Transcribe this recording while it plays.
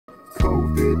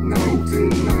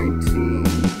COVID-19.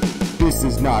 This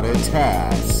is not a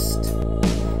test.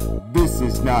 This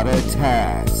is not a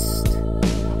test.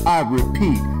 I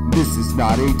repeat, this is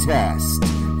not a test.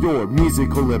 Your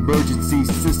musical emergency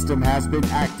system has been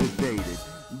activated.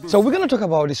 So we're going to talk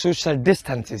about the social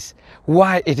distances,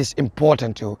 why it is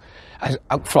important to,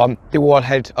 from the World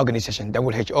Health Organization,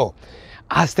 WHO.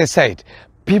 As they said,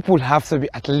 people have to be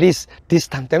at least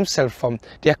distant themselves from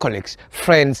their colleagues,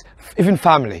 friends, even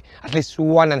family, at least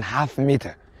 1.5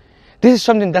 meters. This is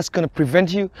something that's going to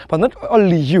prevent you, but not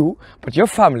only you, but your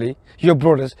family, your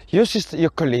brothers, your sister, your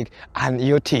colleague, and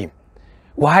your team.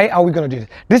 Why are we going to do this?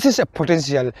 This is a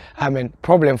potential,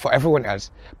 problem for everyone else,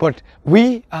 but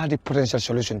we are the potential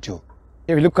solution too.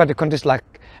 If you look at the countries like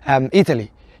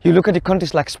Italy, you look at the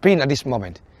countries like Spain at this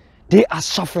moment, they are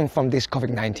suffering from this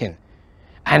COVID-19.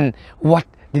 And what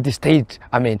did the state,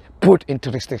 put into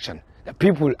restriction? The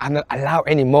people are not allowed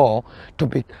anymore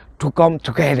to come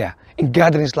together in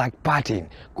gatherings like partying,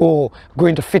 go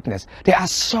into fitness. There are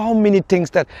so many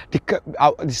things that the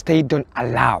state don't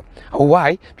allow.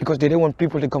 Why? Because they don't want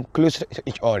people to come closer to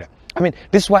each other.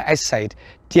 This is why I said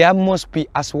there must be,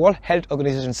 as World Health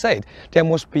Organization said, there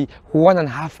must be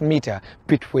 1.5 meters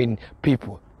between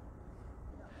people.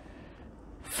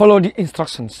 Follow the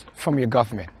instructions from your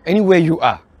government, anywhere you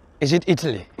are. Is it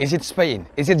Italy? Is it Spain?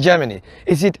 Is it Germany?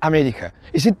 Is it America?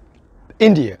 Is it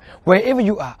India? Wherever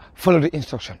you are, follow the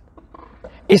instruction.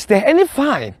 Is there any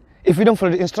fine if you don't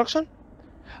follow the instruction?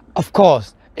 Of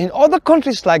course, in other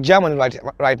countries like Germany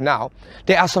right now,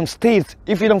 there are some states,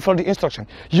 if you don't follow the instruction,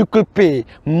 you could pay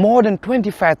more than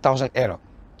 25,000 euro,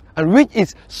 and which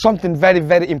is something very,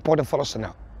 very important for us to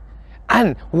know.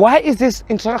 And why is these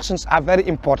instructions are very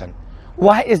important?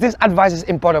 Why is this advice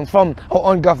important from our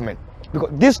own government?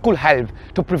 Because this could help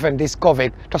to prevent this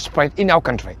COVID to spread in our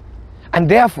country. And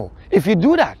therefore, if you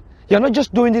do that, you're not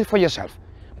just doing this for yourself,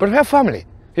 but for your family,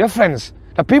 your friends,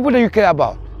 the people that you care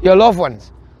about, your loved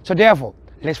ones. So therefore,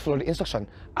 let's follow the instruction.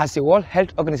 As the World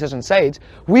Health Organization says,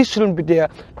 we shouldn't be there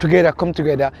together, come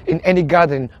together in any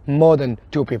gathering more than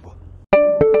 2 people.